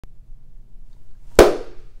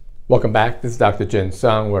Welcome back. This is Dr. Jin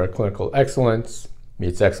Sung, where clinical excellence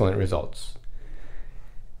meets excellent results.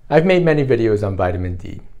 I've made many videos on vitamin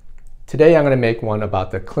D. Today I'm going to make one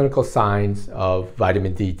about the clinical signs of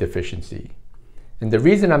vitamin D deficiency. And the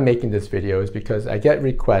reason I'm making this video is because I get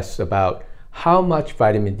requests about how much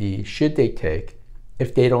vitamin D should they take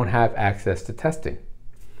if they don't have access to testing.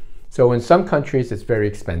 So in some countries it's very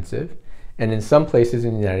expensive, and in some places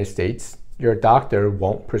in the United States your doctor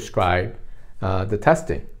won't prescribe the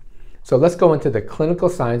testing. So let's go into the clinical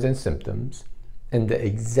signs and symptoms and the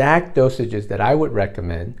exact dosages that I would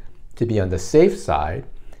recommend to be on the safe side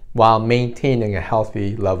while maintaining a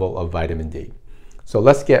healthy level of vitamin D. So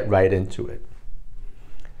let's get right into it.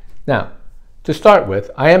 Now, to start with,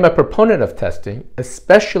 I am a proponent of testing,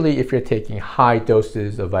 especially if you're taking high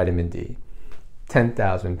doses of vitamin D,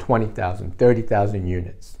 10,000, 20,000, 30,000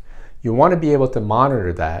 units. You want to be able to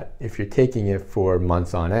monitor that if you're taking it for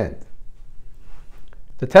months on end.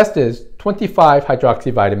 The test is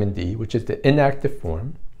 25-hydroxyvitamin D, which is the inactive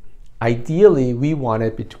form. Ideally, we want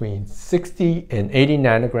it between 60 and 80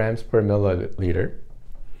 nanograms per milliliter.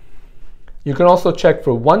 You can also check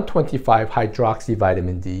for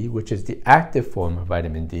 125-hydroxyvitamin D, which is the active form of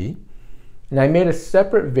vitamin D. And I made a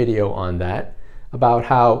separate video on that about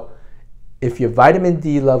how if your vitamin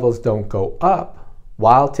D levels don't go up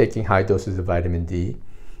while taking high doses of vitamin D,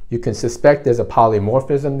 you can suspect there's a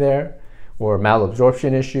polymorphism there, or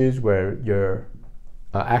malabsorption issues where your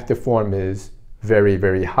active form is very,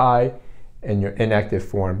 very high and your inactive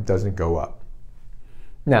form doesn't go up.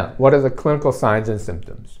 Now, what are the clinical signs and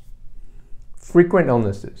symptoms? Frequent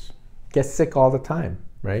illnesses. Get sick all the time,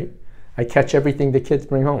 right? I catch everything the kids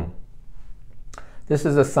bring home. This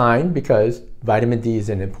is a sign because vitamin D is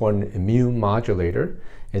an important immune modulator.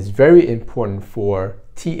 It's very important for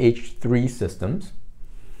Th3 systems.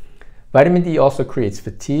 Vitamin D also creates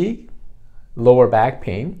fatigue, lower back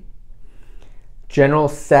pain, general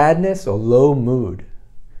sadness or low mood.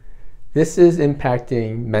 This is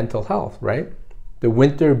impacting mental health, right? The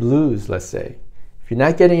winter blues, let's say. If you're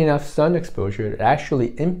not getting enough sun exposure, it actually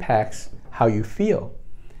impacts how you feel.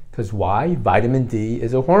 Because why? Vitamin D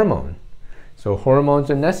is a hormone. So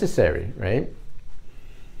hormones are necessary, right?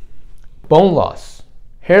 Bone loss,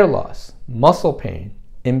 hair loss, muscle pain,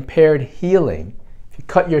 impaired healing. If you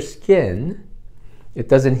cut your skin, it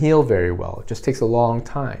doesn't heal very well. It just takes a long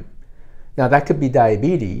time. Now that could be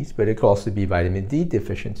diabetes, but it could also be vitamin D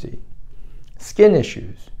deficiency. Skin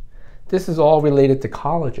issues. This is all related to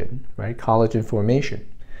collagen, right? Collagen formation.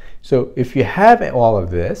 So if you have all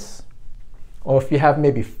of this, or if you have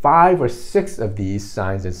maybe 5 or 6 of these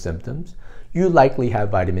signs and symptoms, you likely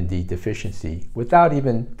have vitamin D deficiency without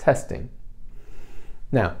even testing.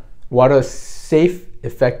 Now, what are safe,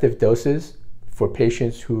 effective doses for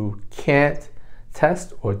patients who can't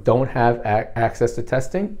test or don't have access to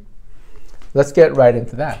testing? Let's get right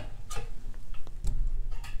into that.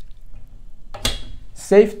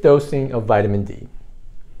 Safe dosing of vitamin D.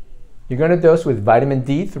 You're going to dose with vitamin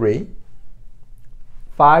D3,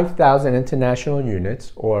 5,000 international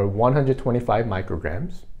units or 125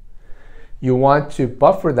 micrograms. You want to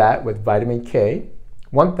buffer that with vitamin K,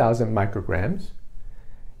 1,000 micrograms.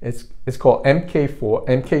 It's called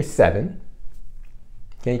MK7.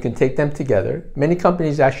 Okay, you can take them together. Many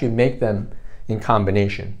companies actually make them in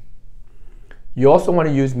combination. You also want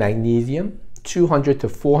to use magnesium, 200 to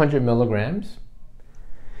 400 milligrams.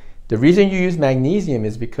 The reason you use magnesium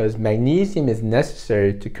is because magnesium is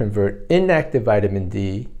necessary to convert inactive vitamin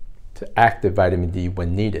D to active vitamin D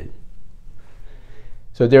when needed.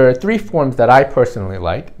 So there are 3 forms that I personally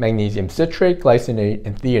like: magnesium citrate, glycinate,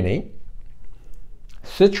 and threonate.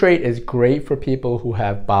 Citrate is great for people who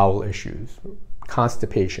have bowel issues,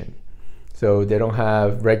 constipation. So they don't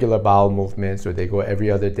have regular bowel movements, or they go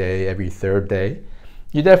every other day, every 3rd day.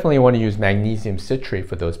 You definitely want to use magnesium citrate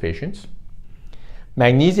for those patients.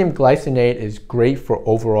 Magnesium glycinate is great for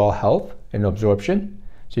overall health and absorption,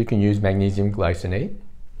 so you can use magnesium glycinate.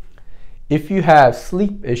 If you have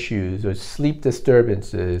sleep issues or sleep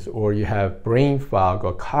disturbances, or you have brain fog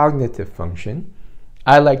or cognitive function,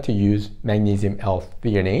 I like to use magnesium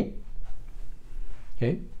L-threonate.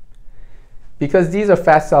 Okay? Because these are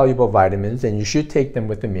fat-soluble vitamins and you should take them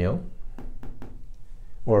with a meal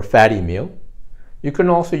or a fatty meal, you can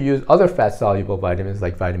also use other fat-soluble vitamins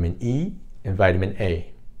like vitamin E and vitamin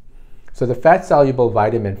A. So the fat-soluble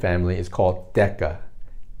vitamin family is called DECA,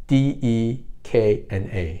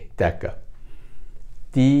 D-E-K-N-A, DECA,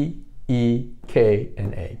 D-E-K-N-A.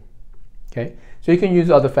 Okay? So you can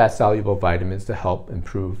use other fat-soluble vitamins to help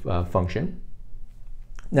improve function.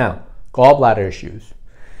 Now, gallbladder issues.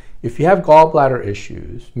 If you have gallbladder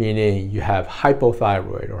issues, meaning you have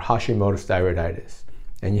hypothyroid or Hashimoto thyroiditis,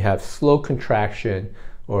 and you have slow contraction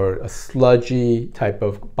or a sludgy type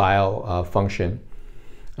of bile function,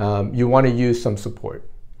 you want to use some support.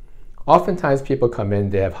 Oftentimes people come in,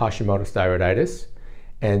 they have Hashimoto thyroiditis,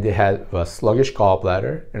 and they have a sluggish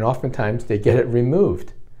gallbladder, and oftentimes they get it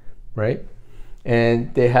removed, right?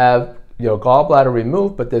 And they have gallbladder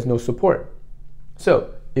removed, but there's no support.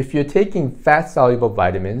 So if you're taking fat-soluble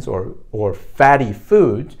vitamins or fatty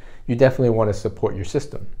foods, you definitely want to support your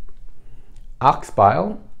system. Ox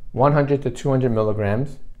bile, 100 to 200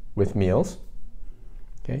 milligrams with meals.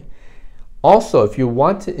 Okay. Also, if you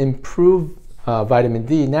want to improve vitamin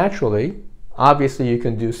D naturally, obviously you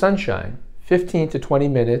can do sunshine, 15 to 20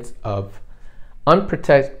 minutes of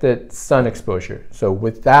unprotected sun exposure. So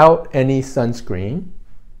without any sunscreen,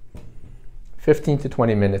 15 to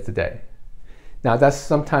 20 minutes a day. Now that's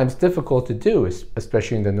sometimes difficult to do,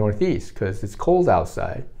 especially in the Northeast, because it's cold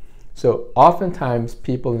outside. So oftentimes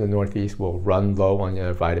people in the Northeast will run low on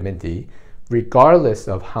their vitamin D, regardless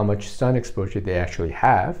of how much sun exposure they actually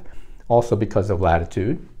have, also because of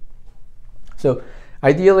latitude. So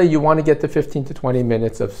ideally you want to get to 15 to 20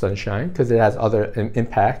 minutes of sunshine because it has other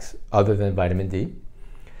impacts other than vitamin D.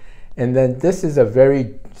 And then this is a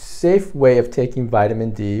very safe way of taking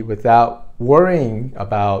vitamin D without worrying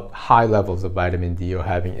about high levels of vitamin D or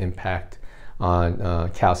having impact on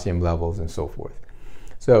calcium levels and so forth.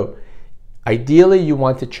 So ideally you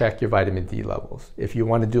want to check your vitamin D levels. If you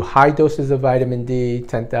want to do high doses of vitamin D,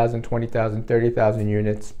 10,000, 20,000, 30,000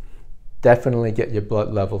 units, definitely get your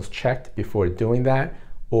blood levels checked before doing that,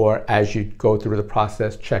 or as you go through the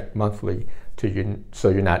process, check monthly so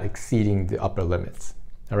you're not exceeding the upper limits.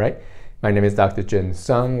 All right? My name is Dr. Jin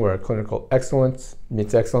Sung, where clinical excellence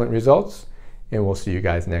meets excellent results, and we'll see you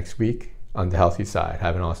guys next week on the healthy side.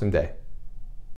 Have an awesome day.